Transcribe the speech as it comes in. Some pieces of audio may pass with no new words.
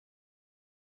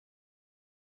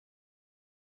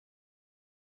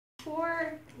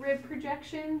For rib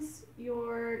projections,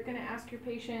 you're going to ask your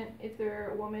patient, if they're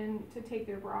a woman, to take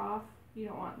their bra off. You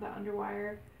don't want the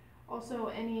underwire. Also,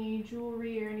 any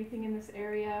jewelry or anything in this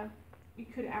area, you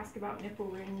could ask about nipple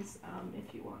rings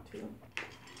if you want to.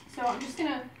 So I'm just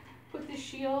going to put the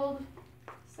shield,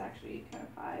 it's actually kind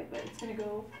of high, but it's going to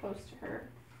go close to her.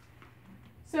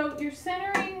 So you're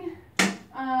centering,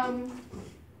 you're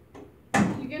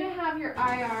going to have your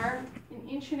IR 1.5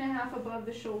 inches above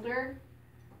the shoulder.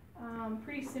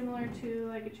 Pretty similar to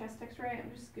like a chest x-ray.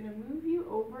 I'm just going to move you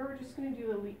over. We're just going to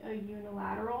do a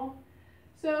unilateral.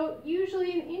 So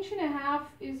usually 1.5 inches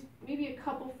is maybe a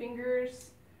couple fingers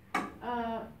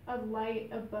of light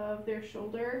above their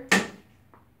shoulder.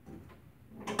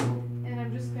 And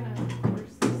I'm just going to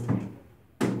force this thing.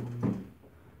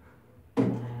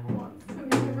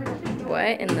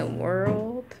 What in the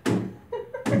world?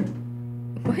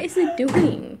 What is it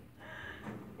doing?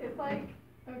 It's like,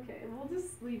 okay, we'll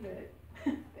just leave it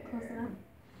there. Close enough?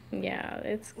 Yeah,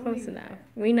 it's close enough.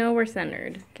 We know we're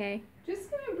centered, okay? Just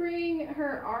gonna bring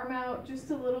her arm out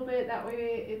just a little bit, that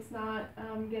way it's not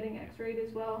getting x-rayed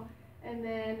as well. And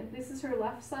then this is her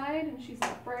left side and she's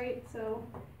upright, so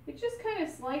it's just kind of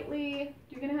slightly,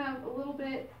 you're gonna have a little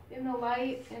bit in the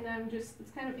light and then it's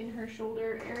kind of in her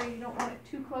shoulder area. You don't want it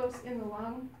too close in the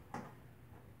lung.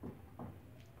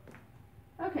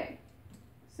 Okay,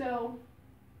 so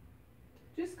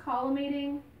just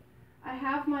collimating. I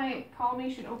have my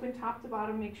collimation open top to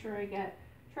bottom, make sure I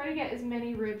try to get as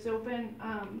many ribs open,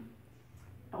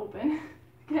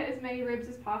 get as many ribs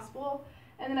as possible.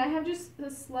 And then I have just the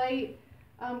slight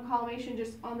collimation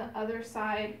just on the other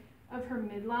side of her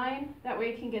midline. That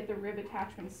way I can get the rib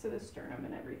attachments to the sternum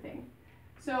and everything.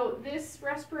 So this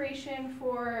respiration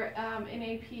for an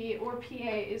AP or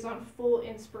PA is on full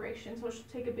inspiration. So she'll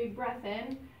take a big breath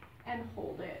in and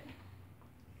hold it.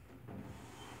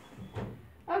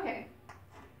 Okay,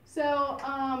 so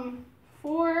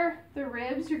for the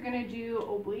ribs, you're going to do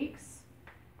obliques.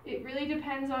 It really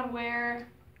depends on where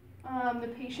the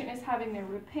patient is having their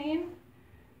rib pain.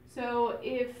 So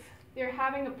if they're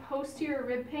having a posterior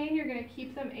rib pain, you're going to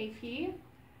keep them AP,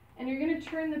 and you're going to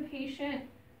turn the patient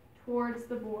towards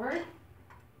the board.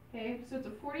 Okay, so it's a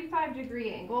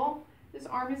 45-degree angle. This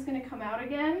arm is going to come out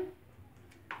again,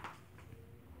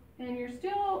 and you're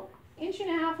still 1.5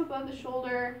 inches above the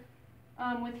shoulder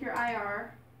with your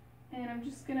IR. And I'm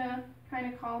just going to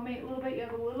kind of collimate a little bit. You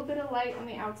have a little bit of light on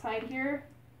the outside here.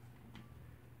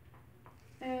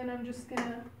 And I'm just going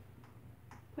to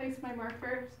place my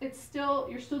marker. You're still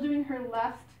doing her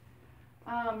left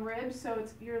rib, so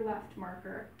it's your left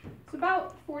marker. It's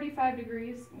about 45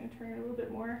 degrees. I'm going to turn it a little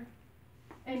bit more.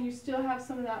 And you still have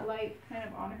some of that light kind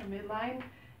of on her midline.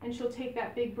 And she'll take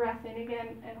that big breath in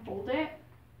again and hold it.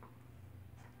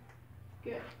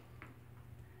 Good.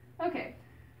 Okay.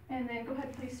 And then go ahead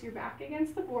and place your back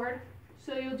against the board.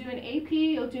 So you'll do an AP,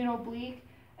 you'll do an oblique,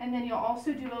 and then you'll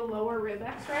also do a lower rib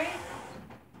x-ray.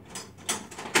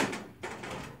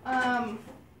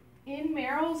 In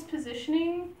Merrill's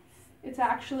positioning, it's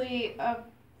actually a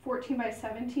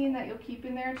 14x17 that you'll keep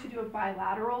in there to do a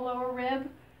bilateral lower rib.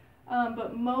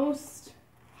 But most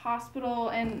hospital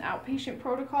and outpatient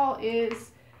protocol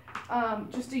is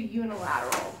just a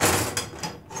unilateral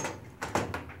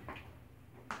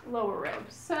lower rib.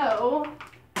 So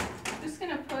I'm just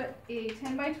going to put a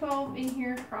 10x12 in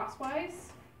here crosswise.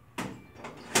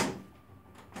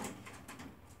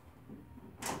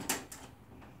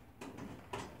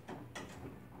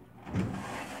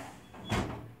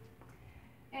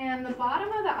 And the bottom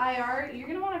of the IR, you're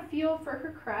going to want to feel for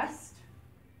her crest.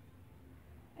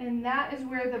 And that is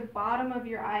where the bottom of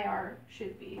your IR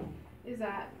should be, is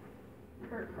at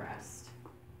her crest.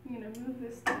 I'm going to move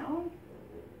this down.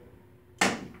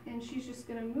 And she's just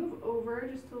going to move over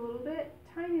just a little bit,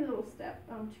 tiny little step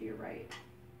to your right.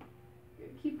 Good.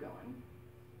 Keep going.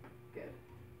 Good.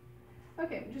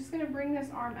 Okay, I'm just going to bring this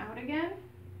arm out again.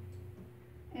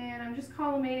 And I'm just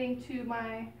collimating to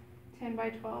my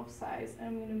 10x12 size. And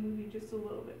I'm going to move you just a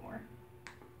little bit more.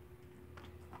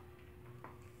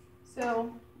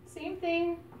 So, same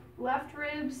thing, left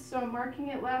ribs. So I'm marking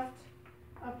it left,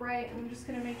 upright. And I'm just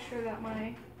going to make sure that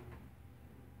my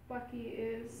bucky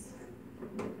is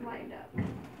lined up.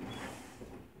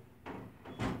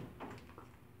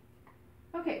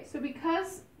 Okay, so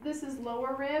because this is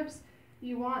lower ribs,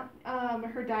 you want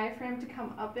her diaphragm to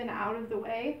come up and out of the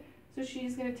way. So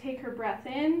she's going to take her breath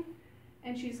in,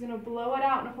 and she's going to blow it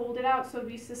out and hold it out so it'll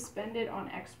be suspended on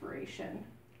expiration.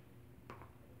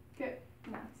 Good,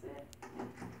 and that's it.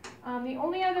 The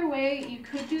only other way you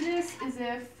could do this is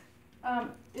if,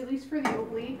 at least for the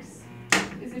obliques,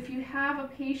 is if you have a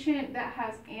patient that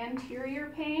has anterior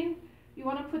pain, you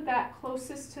want to put that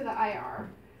closest to the IR.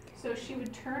 So she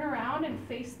would turn around and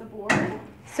face the board.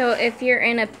 So if you're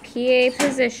in a PA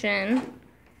position,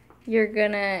 you're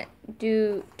gonna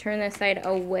turn the side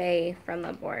away from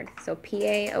the board. So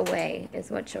PA away is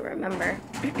what you'll remember.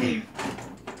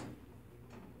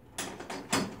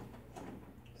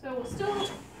 So we'll still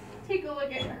take a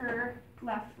look at her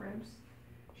left ribs.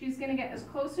 She's gonna get as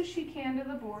close as she can to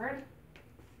the board.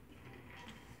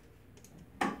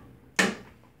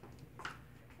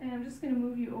 And I'm just gonna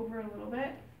move you over a little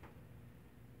bit.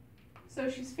 So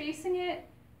she's facing it.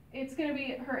 It's gonna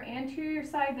be her anterior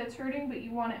side that's hurting, but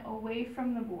you want it away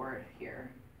from the board here.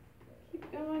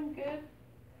 Keep going, good.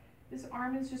 This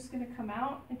arm is just gonna come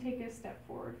out and take a step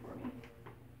forward for me.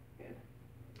 Good.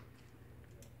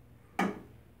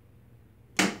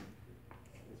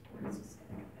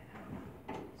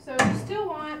 So you still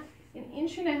want 1.5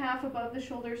 inches above the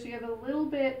shoulder, so you have a little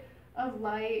bit of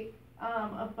light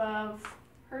above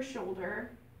her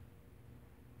shoulder,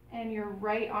 and you're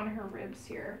right on her ribs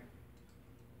here.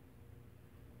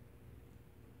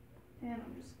 And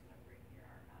I'm just gonna bring your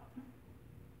arm out.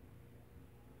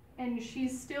 And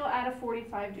she's still at a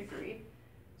 45 degree.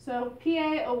 So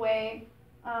PA away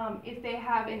if they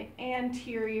have an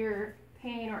anterior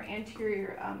pain or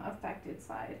anterior affected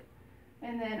side.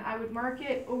 And then I would mark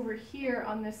it over here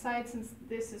on this side since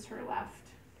this is her left.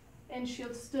 And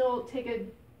she'll still take a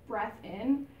breath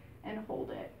in and hold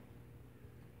it.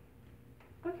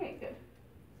 Okay, good.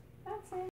 That's it.